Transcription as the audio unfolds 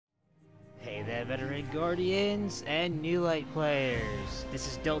veteran Guardians and New Light players. This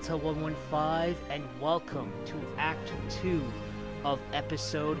is Delta 115 and welcome to Act 2 of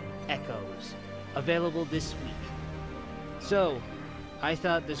episode Echoes, available this week. So, I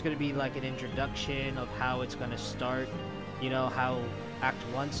thought there's going to be like an introduction of how it's going to start, you know, how Act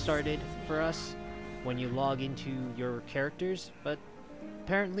 1 started for us when you log into your characters, but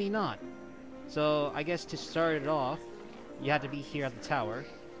apparently not. So, I guess to start it off, you have to be here at the tower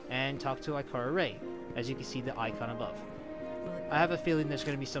and talk to Ikara Ray, as you can see the icon above. I have a feeling there's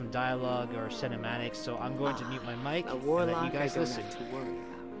going to be some dialogue or cinematics, so I'm going to mute my mic and let you guys listen. To worry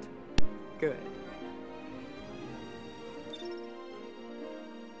about. Good.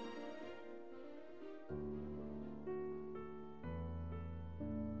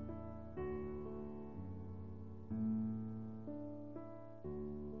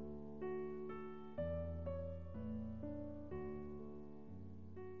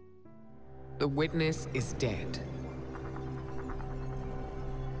 The witness is dead.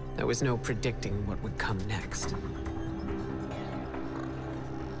 There was no predicting what would come next.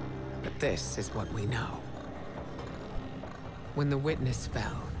 But this is what we know. When the witness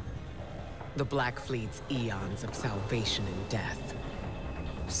fell, the Black Fleet's eons of salvation and death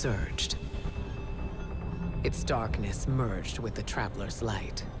surged. Its darkness merged with the Traveler's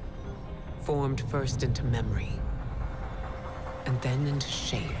light, formed first into memory, and then into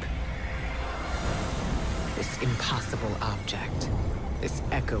shape. This impossible object, this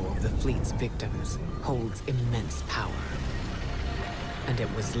echo of the fleet's victims, holds immense power. And it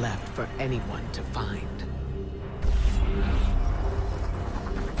was left for anyone to find.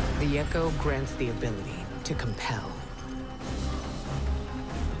 The echo grants the ability to compel,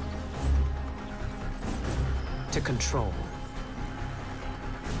 to control,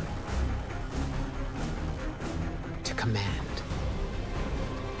 to command.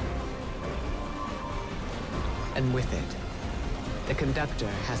 And with it, the Conductor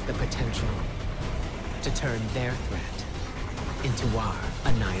has the potential to turn their threat into our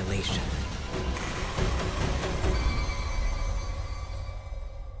annihilation.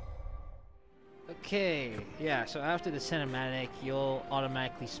 Okay, yeah, so after the cinematic, you'll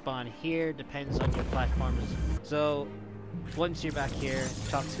automatically spawn here, depends on your platform. So, once you're back here,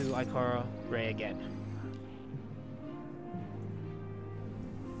 talk to Ikara Ray again.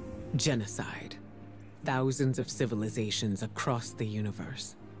 Genocide. Thousands of civilizations across the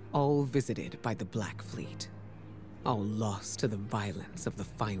universe, all visited by the Black Fleet. All lost to the violence of the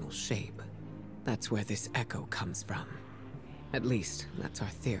final shape. That's where this echo comes from. At least, that's our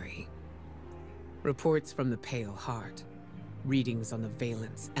theory. Reports from the Pale Heart. Readings on the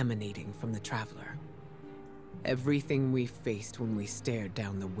valence emanating from the Traveler. Everything we faced when we stared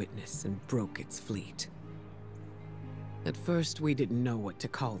down the witness and broke its fleet. At first, we didn't know what to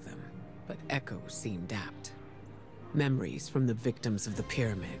call them. But echoes seemed apt. Memories from the victims of the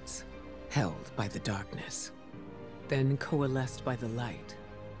pyramids, held by the darkness, then coalesced by the light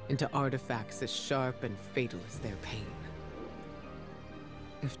into artifacts as sharp and fatal as their pain.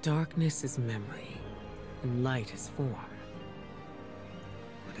 If darkness is memory, and light is form,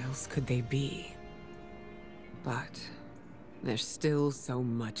 what else could they be? But there's still so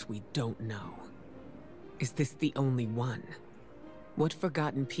much we don't know. Is this the only one? What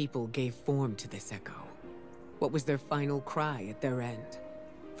forgotten people gave form to this echo? What was their final cry at their end?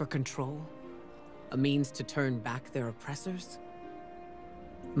 For control? A means to turn back their oppressors?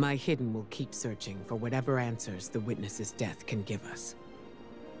 My Hidden will keep searching for whatever answers the witness's death can give us.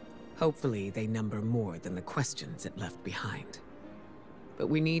 Hopefully they number more than the questions it left behind. But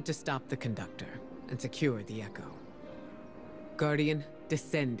we need to stop the Conductor and secure the echo. Guardian,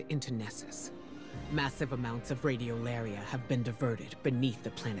 descend into Nessus. Massive amounts of radiolaria have been diverted beneath the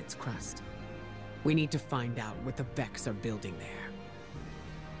planet's crust. We need to find out what the Vex are building there.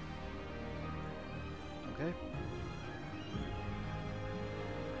 Okay.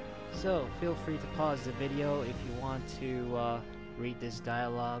 So, feel free to pause the video if you want to read this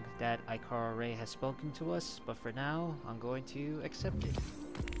dialogue that Ikara Ray has spoken to us, but for now, I'm going to accept it.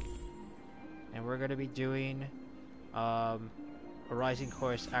 And we're going to be doing Horizon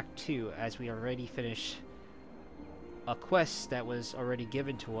Course Act 2, as we already finished a quest that was already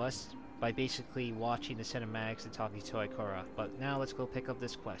given to us by basically watching the cinematics and talking to Ikara. But now let's go pick up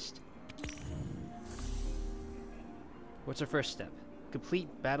this quest. What's our first step? Complete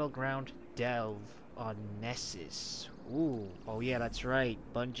Battleground Delve on Nessus. Ooh, oh yeah, that's right.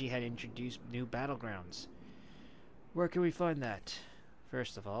 Bungie had introduced new Battlegrounds. Where can we find that?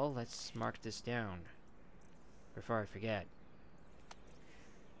 First of all, let's mark this down before I forget.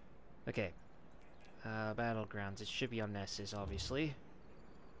 Okay. Battlegrounds. It should be on Nessus, obviously.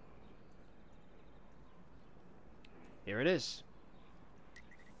 Here it is.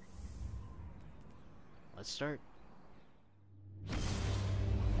 Let's start.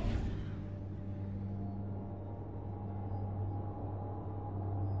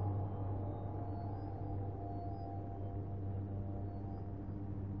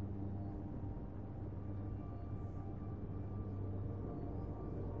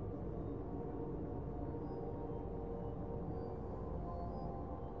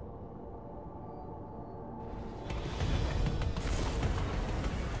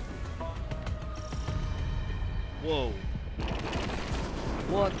 Whoa.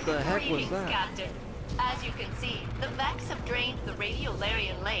 What the heck was that? Captain. As you can see, the Vex have drained the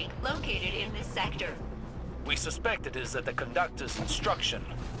Radiolarian Lake located in this sector. We suspect it is at the Conductor's instruction,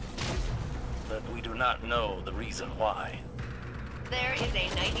 but we do not know the reason why. There is a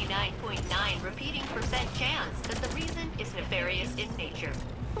 99.9 repeating % chance that the reason is nefarious in nature.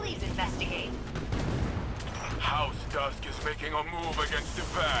 Please investigate. House Dusk is making a move against the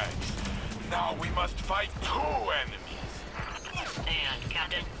Vex. Now we must fight 2 enemies. And,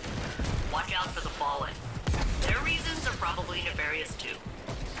 Captain, watch out for the Fallen. Their reasons are probably nefarious too.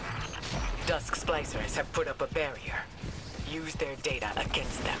 Dusk splicers have put up a barrier. Use their data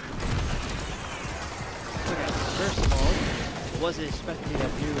against them. Okay, first of all, I wasn't expecting a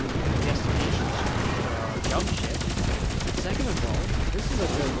new destination jump ship. Second of all, this is a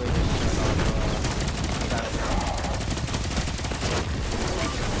good way to start off Battlegrounds.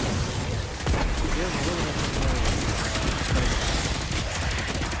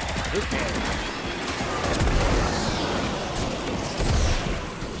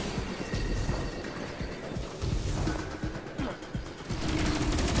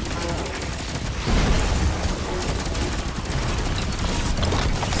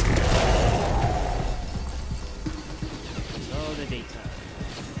 Oh, the daytime.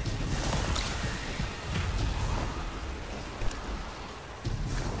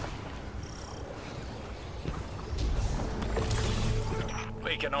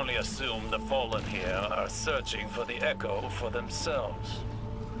 We can only assume the Fallen here are searching for the Echo for themselves.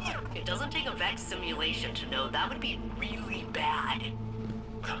 It doesn't take a Vex simulation to know that would be really bad.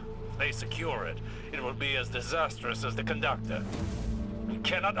 If they secure it, it will be as disastrous as the Conductor. We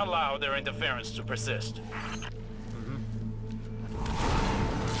cannot allow their interference to persist.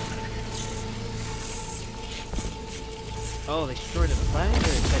 Oh, they destroyed the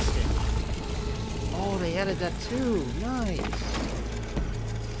planetary testing. Oh, they added that too. Nice.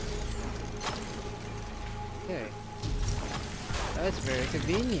 Okay. That's very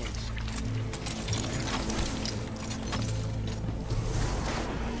convenient.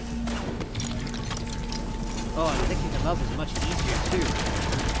 Oh, and picking them up is much easier too.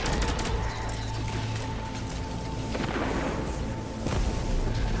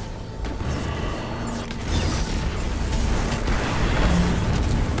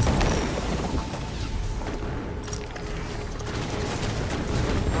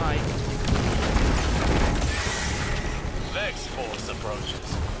 Vex force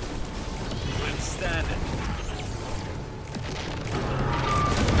approaches. Withstand it.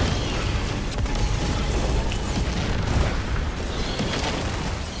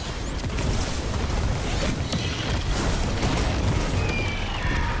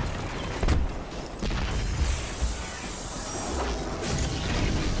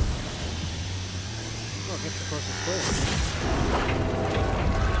 Oh, get the closest player.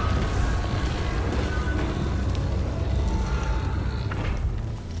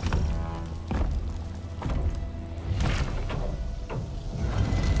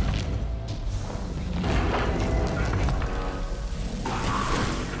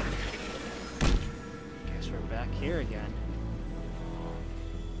 Guess we're back here again.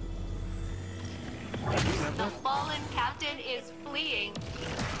 The Fallen Captain is fleeing.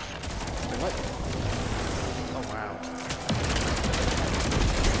 What? Oh wow.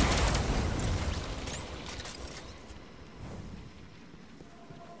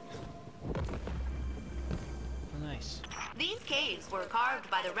 Oh, nice. These caves were carved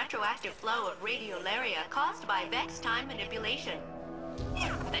by the retroactive flow of radiolaria caused by Vex time manipulation.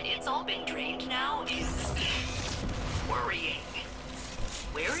 That it's all been drained now is worrying.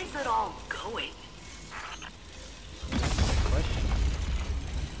 Where is it all going? Question.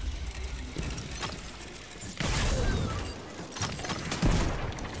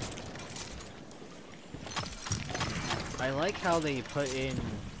 I like how they put in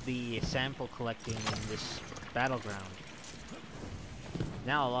the sample collecting in this battleground.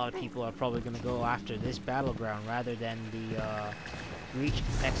 Now a lot of people are probably going to go after this battleground rather than the reach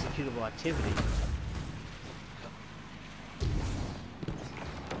executable activity.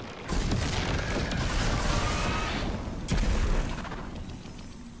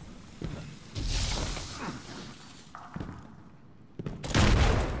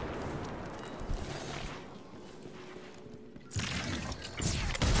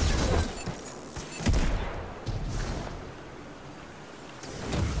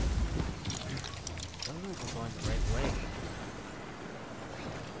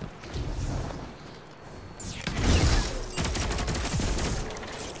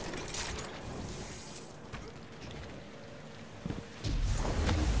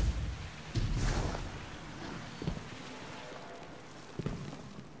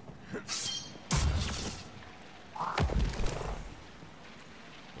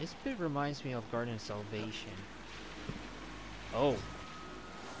 This bit reminds me of Garden of Salvation. Oh.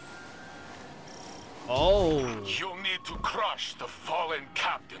 Oh! You'll need to crush the fallen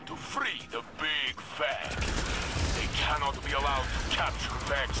captain to free the big Veg. They cannot be allowed to capture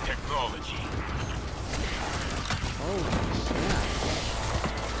Veg's technology. Oh, snap.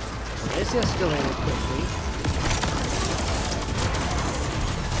 Well, this escalated quickly.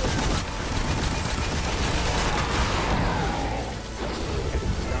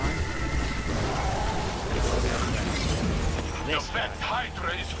 The Veg's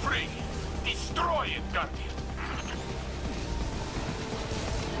Hydra is free. Destroy it, Guardian.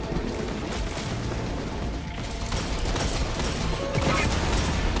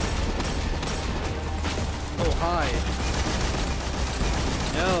 Oh, hi.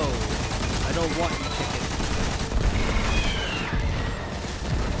 No, I don't want you, chicken.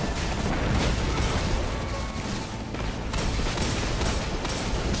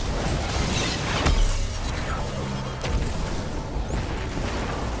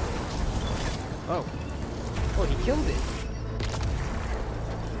 Oh. Oh, he killed it.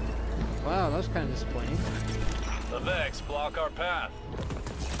 Wow, that was kind of disappointing. The Vex block our path.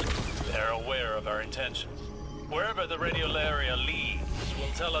 They're aware of our intentions. Wherever the radiolaria leads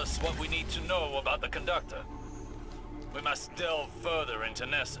will tell us what we need to know about the Conductor. We must delve further into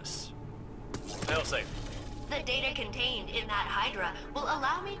Nessus. Failsafe. The data contained in that Hydra will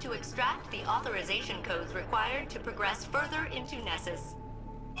allow me to extract the authorization codes required to progress further into Nessus.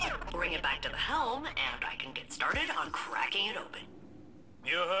 Bring it back to the helm, and I can get started on cracking it open.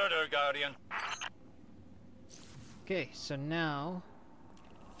 You heard her, Guardian. Okay, so now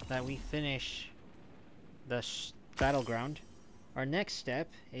that we finish the battleground, our next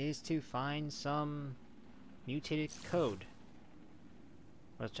step is to find some mutated code,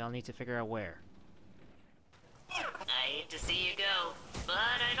 which I'll need to figure out where. I hate to see you go, but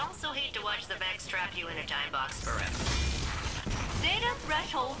I'd also hate to watch the Vex trap you in a time box forever. Data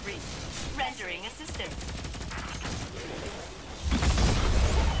threshold reached. Rendering assistance.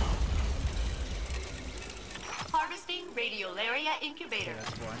 Harvesting radiolaria incubator. Okay,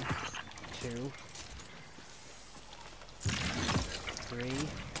 that's 1, 2, 3.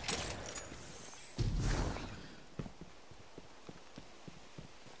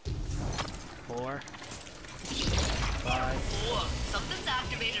 4, 5. Whoa, something's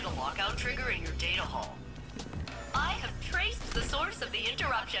activated a lockout trigger in your data hall. I have traced the source of the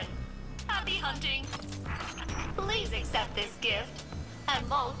interruption. Happy hunting. Please accept this gift and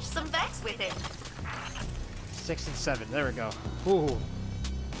mulch some Vex with it. 6 and 7. There we go. Ooh.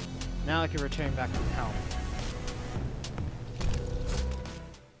 Now I can return back to the helm.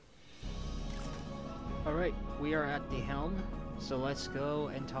 Alright, we are at the helm, so let's go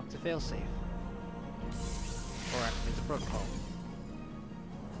and talk to Failsafe. Or activate the protocol.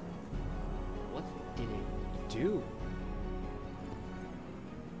 What did it do?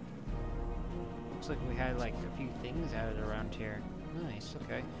 Looks like we had like a few things added around here. Nice,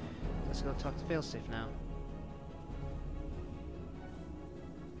 okay. Let's go talk to Failsafe now.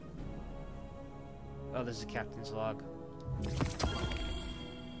 Oh, this is Captain's log.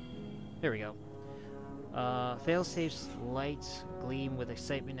 Here we go. Failsafe's lights gleam with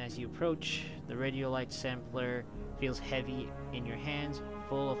excitement as you approach. The radiolite sampler feels heavy in your hands,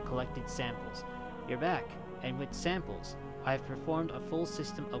 full of collected samples. You're back, and with samples, I've performed a full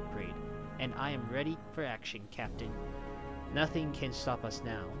system upgrade, and I am ready for action, Captain. Nothing can stop us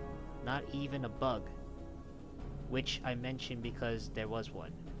now, not even a bug. Which I mentioned because there was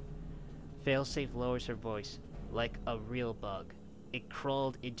one. Failsafe lowers her voice, like a real bug. It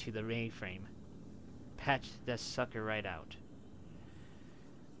crawled into the mainframe. Patched the sucker right out.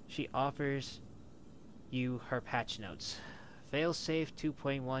 She offers you her patch notes. Failsafe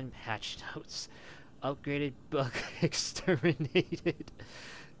 2.1 patch notes. Upgraded bug exterminated.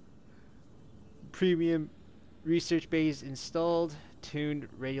 Premium research base installed. Tuned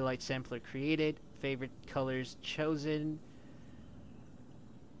radiolite sampler created. Favorite colors chosen.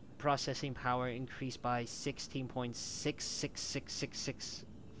 Processing power increased by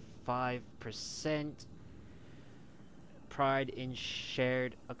 16.666665%. Pride in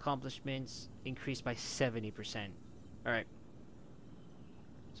shared accomplishments increased by 70%. Alright.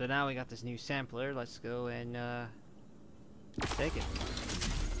 So now we got this new sampler. Let's go and take it.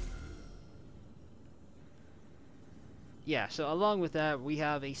 Yeah, so along with that, we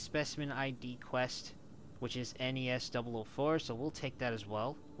have a Specimen ID quest, which is NES-004, so we'll take that as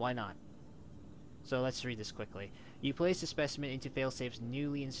well. Why not? So let's read this quickly. You place the specimen into Failsafe's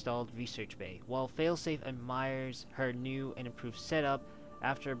newly installed research bay. While Failsafe admires her new and improved setup,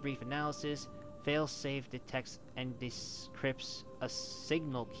 after a brief analysis, failsafe detects and decrypts a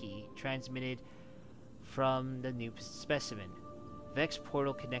signal key transmitted from the new specimen. Vex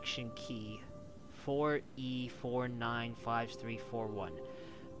portal connection key 4E495341.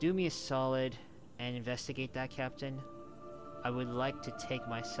 Do me a solid and investigate that, Captain. I would like to take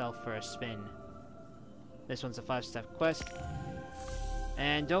myself for a spin. This one's a 5-step quest.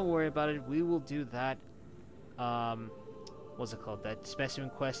 And don't worry about it, we will do that, what's it called? That specimen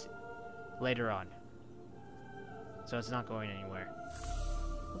quest later on. So it's not going anywhere.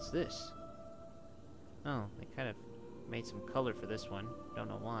 What's this? Oh, they kind of made some color for this one. Don't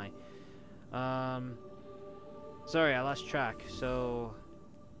know why. Sorry, I lost track. So,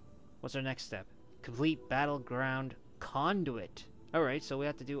 what's our next step? Complete Battleground Conduit. Alright, so we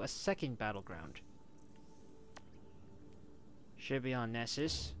have to do a second Battleground. Should be on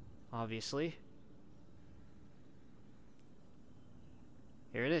Nessus, obviously.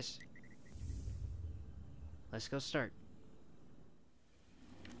 Here it is. Let's go start.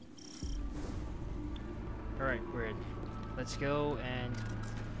 Alright, we're in. Let's go and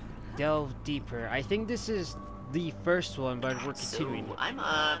delve deeper. I think this is the first one, but we're continuing. So, I'm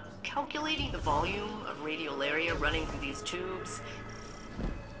calculating the volume of radiolaria running through these tubes.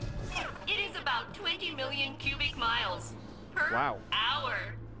 It is about 20 million cubic miles per hour.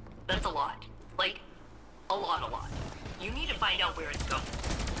 That's a lot. Like, a lot. You need to find out where it's going.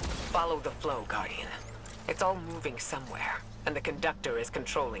 Follow the flow, Guardian. It's all moving somewhere, and the Conductor is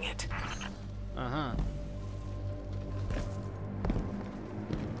controlling it. Uh-huh.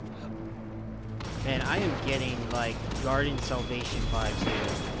 Man, I am getting, like, Guardian Salvation vibes here.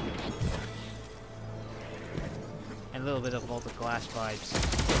 And a little bit of Vault of Glass vibes.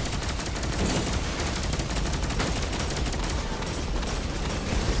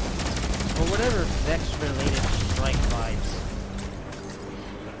 Or whatever Vex-related strike vibes.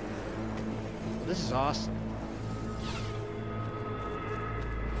 This is awesome.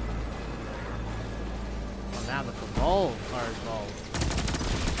 Well, now the Cabal are involved.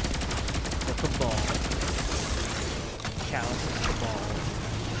 The Cabal. Callous Cabal.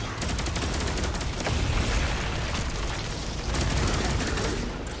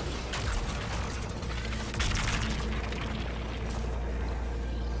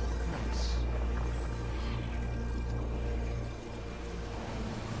 Nice.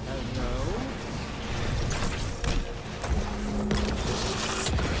 Hello.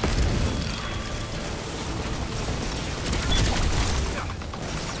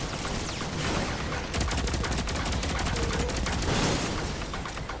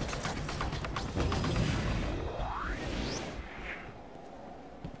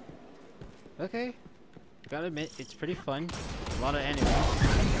 Okay, gotta admit, it's pretty fun. A lot of enemies,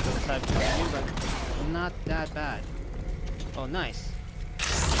 this type of enemy, but not that bad. Oh, nice.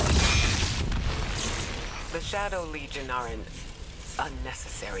 The Shadow Legion are an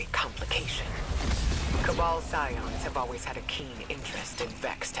unnecessary complication. Cabal Scions have always had a keen interest in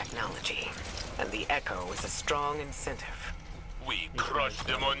Vex technology, and the Echo is a strong incentive. We crushed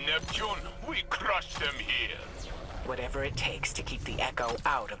them on Neptune. We crushed them here. Whatever it takes to keep the Echo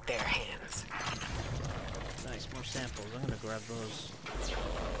out of their hands. Nice, more samples. I'm gonna grab those.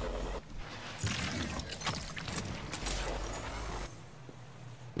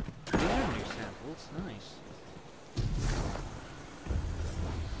 These are new samples. Nice.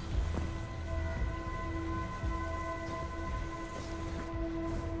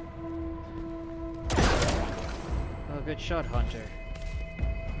 Oh, good shot, Hunter.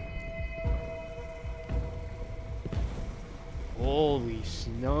 Holy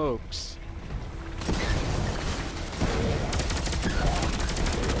smokes.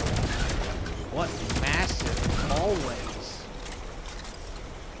 What massive hallways.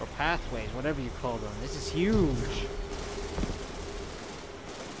 Or pathways, whatever you call them. This is huge.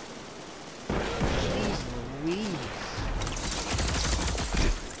 Jeez Louise.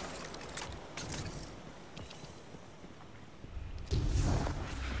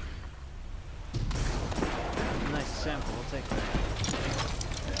 Nice sample, I'll take that.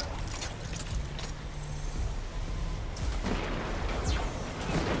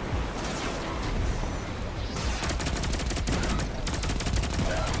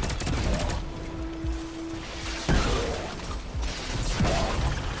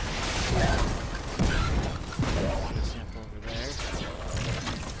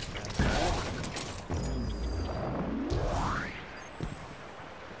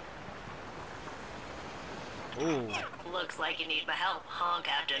 Looks like you need my help, huh,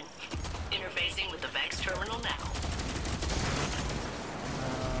 Captain? Interfacing with the Vex terminal now.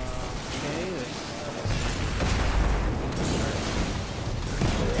 Okay,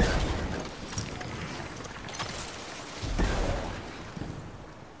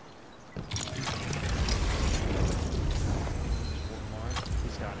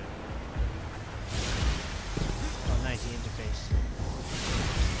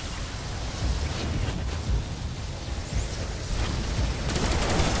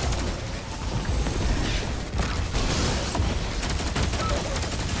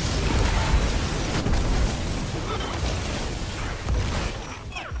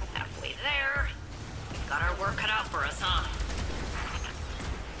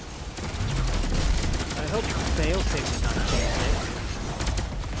 hope failsafe is not changed.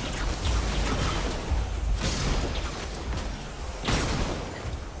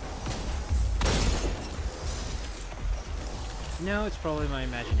 No, it's probably my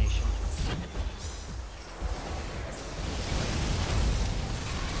imagination.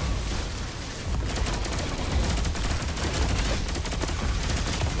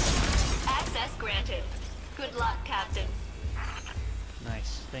 Access granted. Good luck, Captain.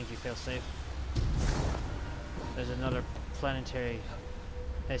 Nice. Thank you, failsafe. There's another planetary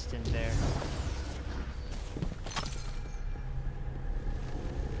piston there.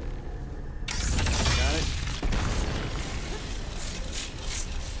 Got it.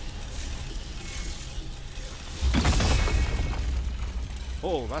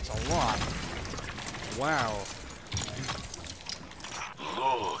 Oh, that's a lot. Wow.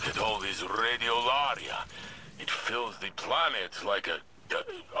 Look at all this radiolaria. It fills the planet like a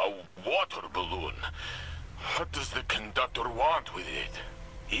water balloon. What does the Conductor want with it?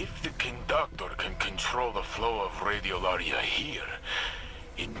 If the Conductor can control the flow of radiolaria here,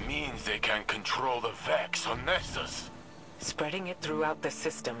 it means they can control the Vex on Nessus. Spreading it throughout the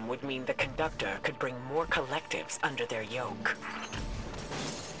system would mean the Conductor could bring more collectives under their yoke.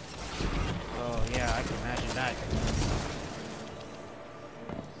 Oh, yeah, I can imagine that.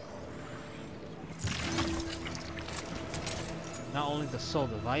 Not only the Soul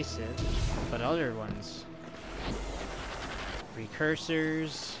devices, but other ones.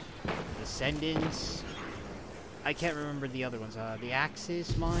 Precursors, Descendants. I can't remember the other ones. The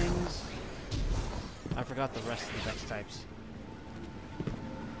Axis mines. I forgot the rest of the Vex types.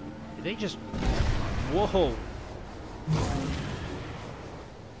 Did they just... Whoa!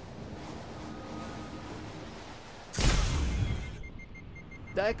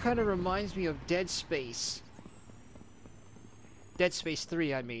 That kind of reminds me of Dead Space. Dead Space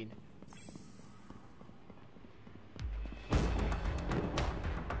 3, I mean.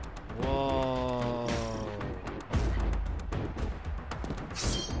 Whoa.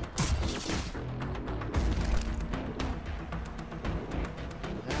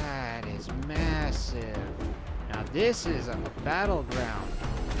 That is massive. Now this is a battleground.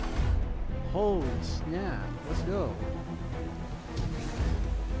 Holy snap. Let's go.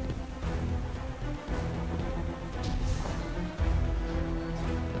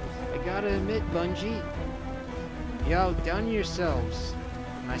 Gotta admit, Bungie, you outdone yourselves.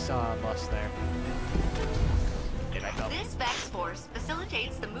 And I saw a bus there. Did I help? This Vex force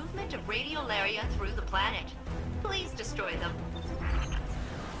facilitates the movement of radiolaria through the planet. Please destroy them.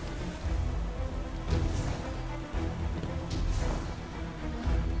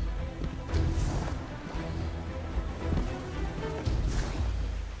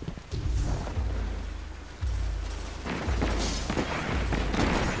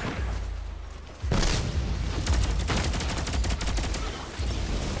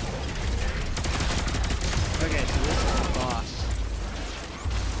 Okay, so this is the boss.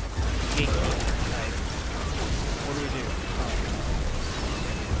 Gatekeeper type. What do we do?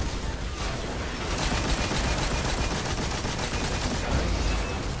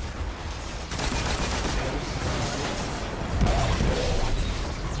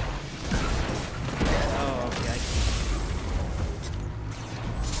 Oh, okay, I see.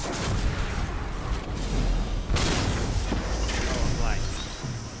 Oh, I'm blind.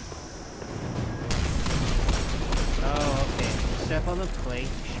 Oh, okay. Step on the plate,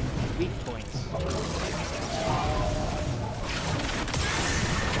 shoot weak points.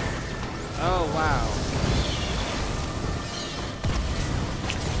 Oh, wow.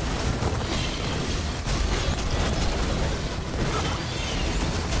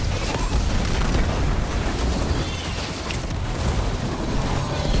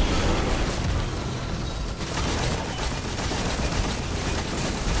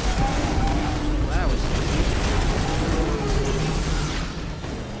 That was easy.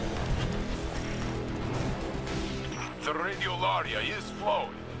 The radiolaria is flowing,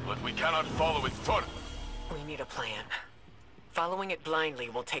 but we cannot follow it further. We need a plan. Following it blindly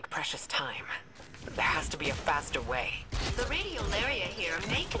will take precious time. There has to be a faster way. The radiolaria here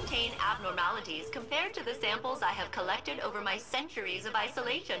may contain abnormalities compared to the samples I have collected over my centuries of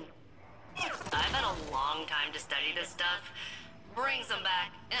isolation. I've had a long time to study this stuff. Bring some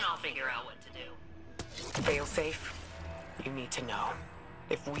back, and I'll figure out what to do. Failsafe, you need to know.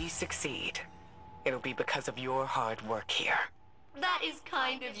 If we succeed, it'll be because of your hard work here. That is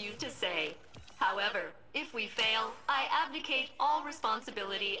kind of you to say. However, if we fail, I abdicate all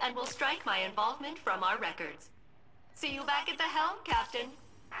responsibility and will strike my involvement from our records. See you back at the helm, Captain.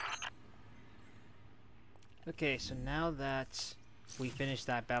 Okay, so now that we finished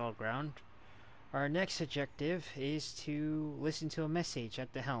that battleground, Our next objective is to listen to a message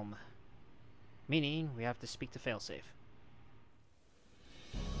at the helm. Meaning, we have to speak to Failsafe.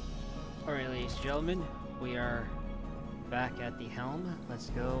 Alright, ladies and gentlemen, we are back at the helm.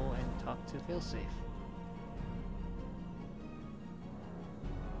 Let's go and talk to Failsafe.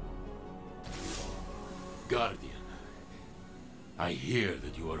 Guardian, I hear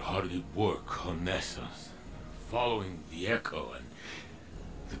that you are hard at work on Nessus, following the Echo and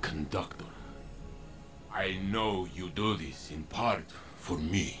the Conductor. I know you do this in part for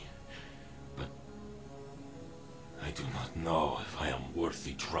me, but I do not know if I am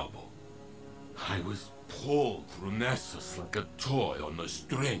worthy trouble. I was pulled through Nessus like a toy on a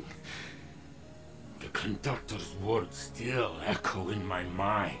string. The Conductor's words still echo in my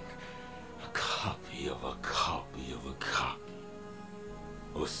mind. A copy of a copy of a copy.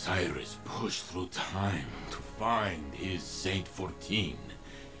 Osiris pushed through time to find his Saint 14.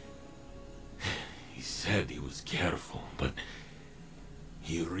 He said he was careful, but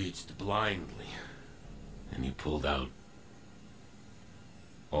he reached blindly, and he pulled out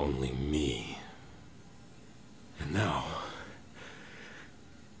only me. And now,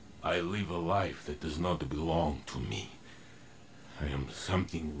 I live a life that does not belong to me. I am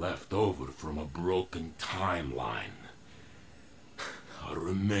something left over from a broken timeline. A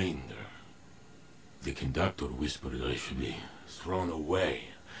remainder. The Conductor whispered I should be thrown away.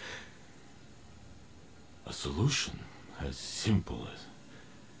 A solution as simple as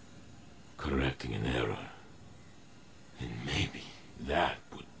correcting an error. And maybe that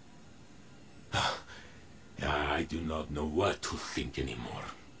would... I do not know what to think anymore.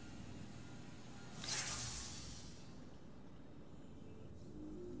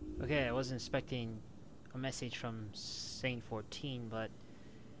 Okay, I wasn't expecting a message from Saint 14, but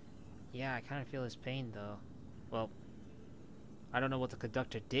yeah, I kind of feel his pain though. Well, I don't know what the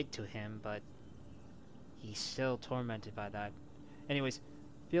Conductor did to him, but he's still tormented by that. Anyways,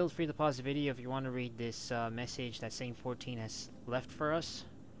 feel free to pause the video if you want to read this message that Saint 14 has left for us.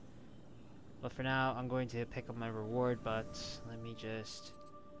 But for now, I'm going to pick up my reward, but let me just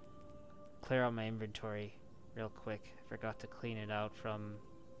clear out my inventory real quick. I forgot to clean it out from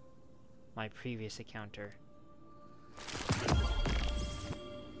my previous encounter.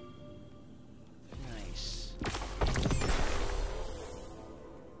 Nice.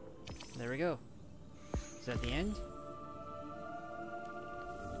 There we go. Is that the end?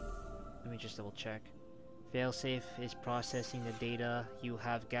 Let me just double check. Failsafe is processing the data you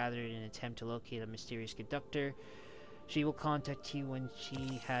have gathered in an attempt to locate a mysterious Conductor. She will contact you when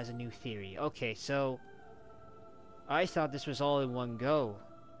she has a new theory. Okay, so I thought this was all in one go.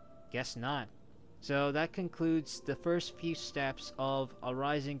 Guess not. So that concludes the first few steps of A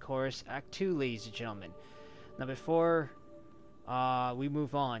Rising Chorus Act 2, ladies and gentlemen. Now before we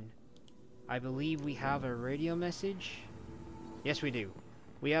move on, I believe we have a radio message. Yes, we do.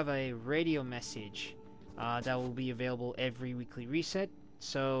 We have a radio message that will be available every weekly reset.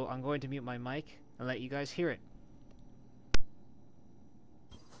 So I'm going to mute my mic and let you guys hear it.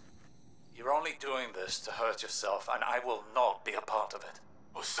 You're only doing this to hurt yourself, and I will not be a part of it.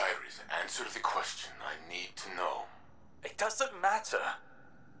 Osiris, answer the question I need to know. It doesn't matter.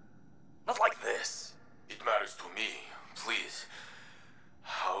 Not like this. It matters to me. Please.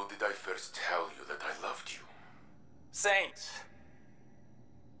 How did I first tell you that I loved you? Saint.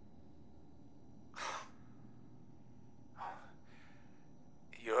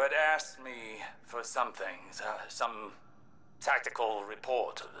 You had asked me for something, some tactical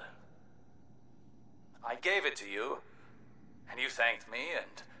report. I gave it to you, and you thanked me,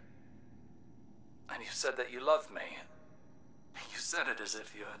 and you said that you loved me. You said it as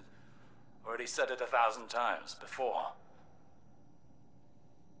if you had already said it 1,000 times before.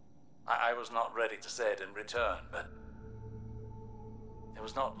 I was not ready to say it in return, but it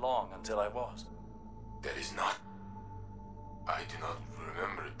was not long until I was. That is not... I do not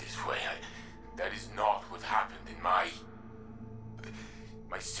remember it this way. That is not what happened in my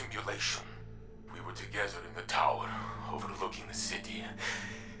simulation. We were together in the tower, overlooking the city,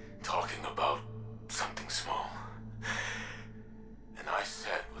 talking about something small. And I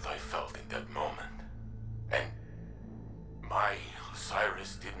said what I felt in that moment. And my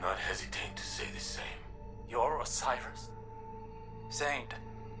Osiris did not hesitate to say the same. Your Osiris? Saint,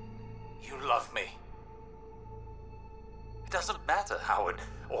 you love me. It doesn't matter how it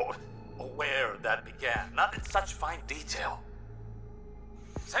or where that began, not in such fine detail.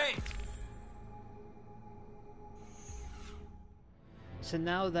 Saint! So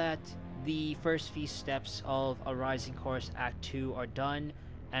now that the first few steps of A Rising Chorus Act 2 are done,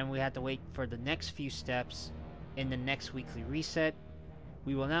 and we have to wait for the next few steps in the next weekly reset,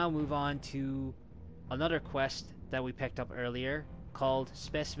 we will now move on to another quest that we picked up earlier called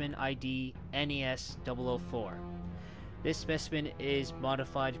Specimen ID NES-004. This specimen is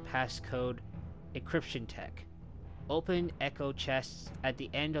modified passcode encryption tech. Open Echo chests at the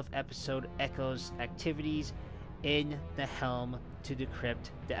end of episode Echo's activities in the HELM to decrypt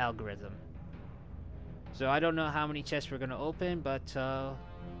the algorithm. So I don't know how many chests we're going to open, but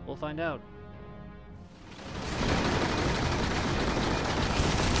we'll find out.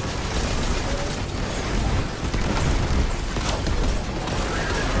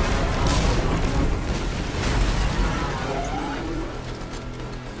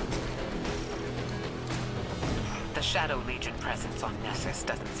 The Shadow Legion presence on Nessus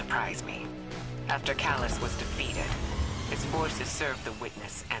doesn't surprise me. After Callus was defeated, its forces served the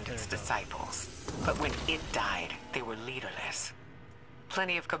Witness and its disciples. But when it died, they were leaderless.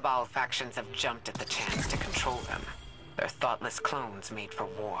 Plenty of Cabal factions have jumped at the chance to control them. They're thoughtless clones made for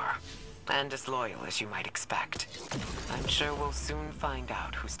war, and as loyal as you might expect. I'm sure we'll soon find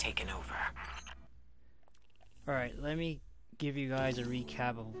out who's taken over. Alright, let me give you guys a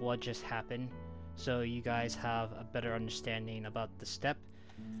recap of what just happened, so you guys have a better understanding about the step.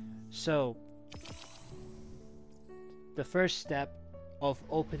 So, the first step of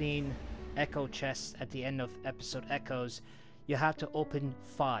opening Echo chests at the end of episode Echoes, you have to open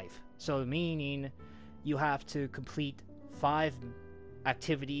 5. So meaning you have to complete 5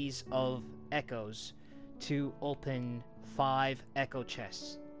 activities of Echoes to open 5 Echo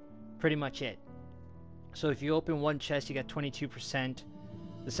chests. Pretty much it. So if you open one chest, you get 22%.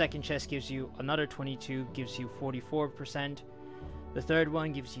 The second chest gives you another 22, gives you 44%. The third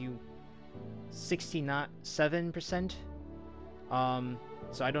one gives you 67%.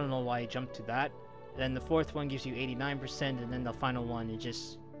 So I don't know why I jumped to that. Then the fourth one gives you 89%, and then the final one, it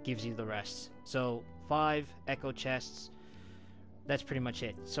just gives you the rest. So 5 Echo chests. That's pretty much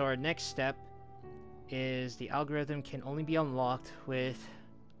it. So our next step is the algorithm can only be unlocked with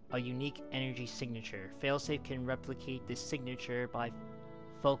a unique energy signature. Failsafe can replicate this signature by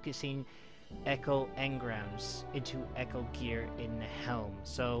focusing Echo engrams into Echo gear in the HELM.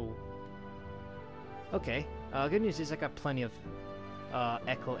 So, okay. Good news is I got plenty of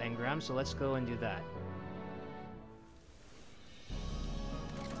Echo engrams, so let's go and do that.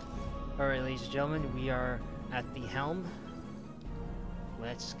 Alright, ladies and gentlemen, we are at the HELM.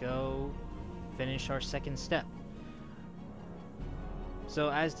 Let's go finish our second step. So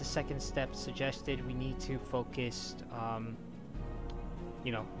as the second step suggested, we need to focus,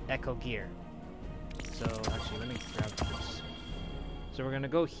 you know, Echo gear. So actually, let me grab this. So we're gonna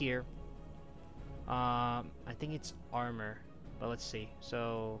go here. I think it's armor, but let's see.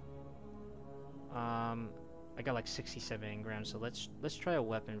 So, I got like 67 grams. So let's try a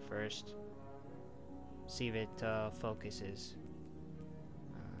weapon first. See if it focuses.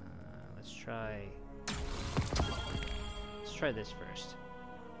 Let's try this first.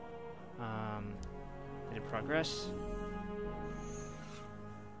 Did it progress?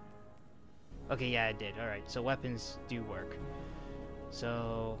 Okay, yeah, it did. Alright, so weapons do work.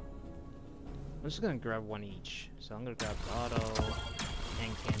 So, I'm just gonna grab one each. So I'm gonna grab the auto,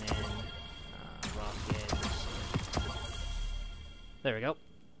 hand cannon, rockets. There we go.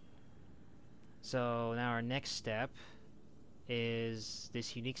 So now our next step is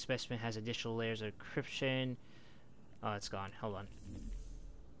this unique specimen has additional layers of encryption. Oh, it's gone. Hold on.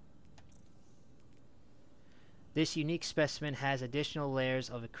 This unique specimen has additional layers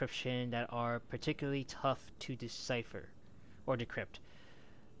of encryption that are particularly tough to decipher or decrypt.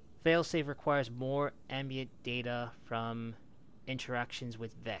 Failsafe requires more ambient data from interactions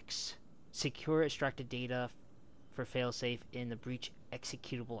with Vex. Secure extracted data for failsafe in the breach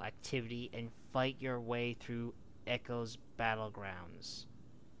executable activity and fight your way through Echo's Battlegrounds.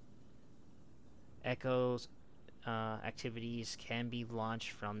 Echo's activities can be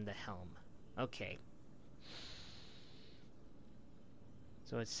launched from the HELM. Okay.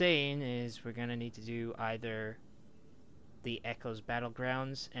 So what it's saying is we're gonna need to do either the Echo's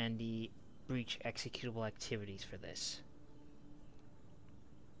Battlegrounds and the breach executable activities for this.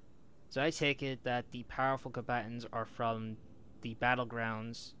 So I take it that the powerful combatants are from the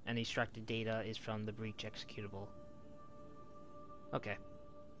Battlegrounds and the extracted data is from the breach executable. Okay.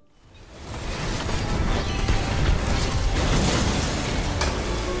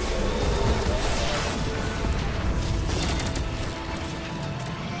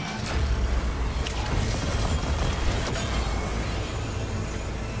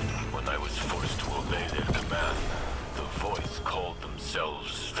 When I was forced to obey their command, the voice called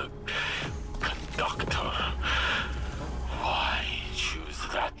themselves the Conductor. Why choose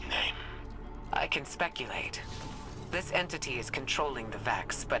that name? I can speculate. This entity is controlling the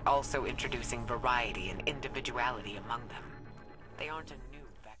Vex, but also introducing variety and individuality among them. They aren't a new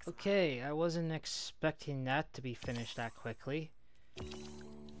Vex. Okay, I wasn't expecting that to be finished that quickly.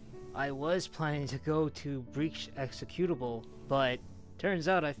 I was planning to go to breach Executable, but turns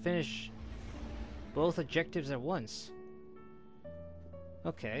out I finished both objectives at once.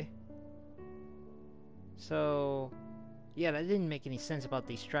 Okay. So, yeah, that didn't make any sense about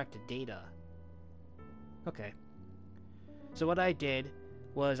the extracted data. Okay. So what I did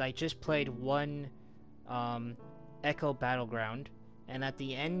was I just played one Echo Battleground, and at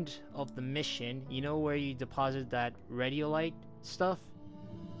the end of the mission, you know where you deposit that radiolite stuff?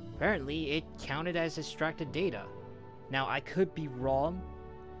 Apparently it counted as extracted data. Now I could be wrong,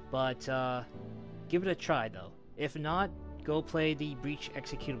 but give it a try though. If not, go play the breach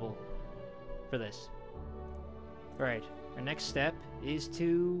executable for this. Alright, our next step is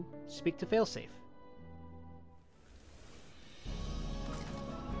to speak to Failsafe.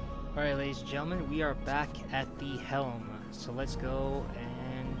 Alright, ladies and gentlemen, we are back at the HELM, so let's go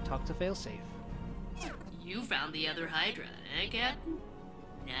and talk to Failsafe. You found the other Hydra, eh, Captain?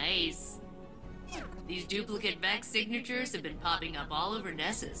 Nice. These duplicate Vex signatures have been popping up all over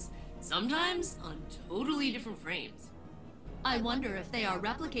Nessus, sometimes on totally different frames. I wonder if they are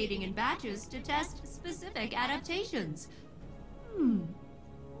replicating in batches to test specific adaptations.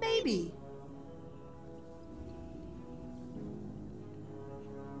 Maybe.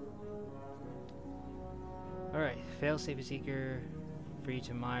 Alright, Failsafe is eager for you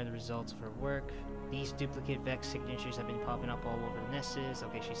to admire the results of her work. These duplicate Vex signatures have been popping up all over Nessus.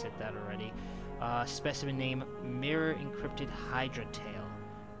 Okay, she said that already. Specimen name, Mirror Encrypted Hydra Tail.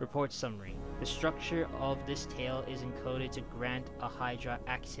 Report summary. The structure of this tail is encoded to grant a Hydra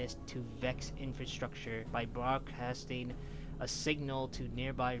access to Vex infrastructure by broadcasting a signal to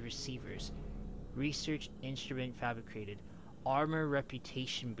nearby receivers. Research instrument fabricated. Armor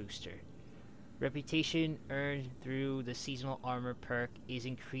reputation booster. Reputation earned through the seasonal armor perk is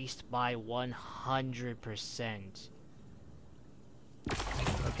increased by 100%.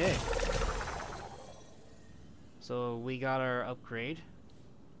 Okay. So we got our upgrade,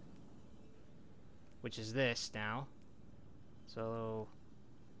 which is this now. So,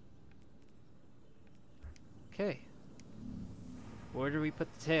 okay. Where do we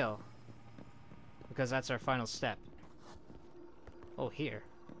put the tail? Because that's our final step. Oh, here.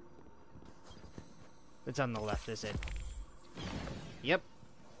 It's on the left, is it? Yep.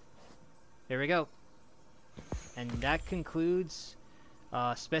 There we go. And that concludes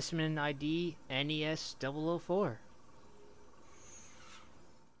Specimen ID NES004.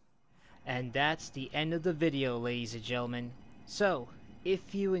 And that's the end of the video, ladies and gentlemen. So,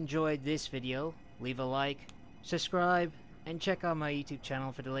 if you enjoyed this video, leave a like, subscribe, and check out my YouTube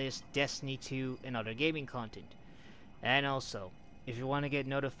channel for the latest Destiny 2 and other gaming content. And also, if you want to get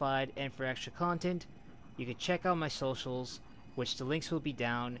notified and for extra content, you can check out my socials, which the links will be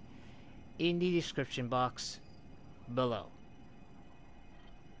down in the description box below.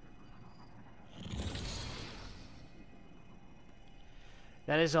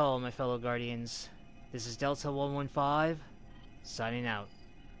 That is all, my fellow Guardians. This is Delta 115, signing out.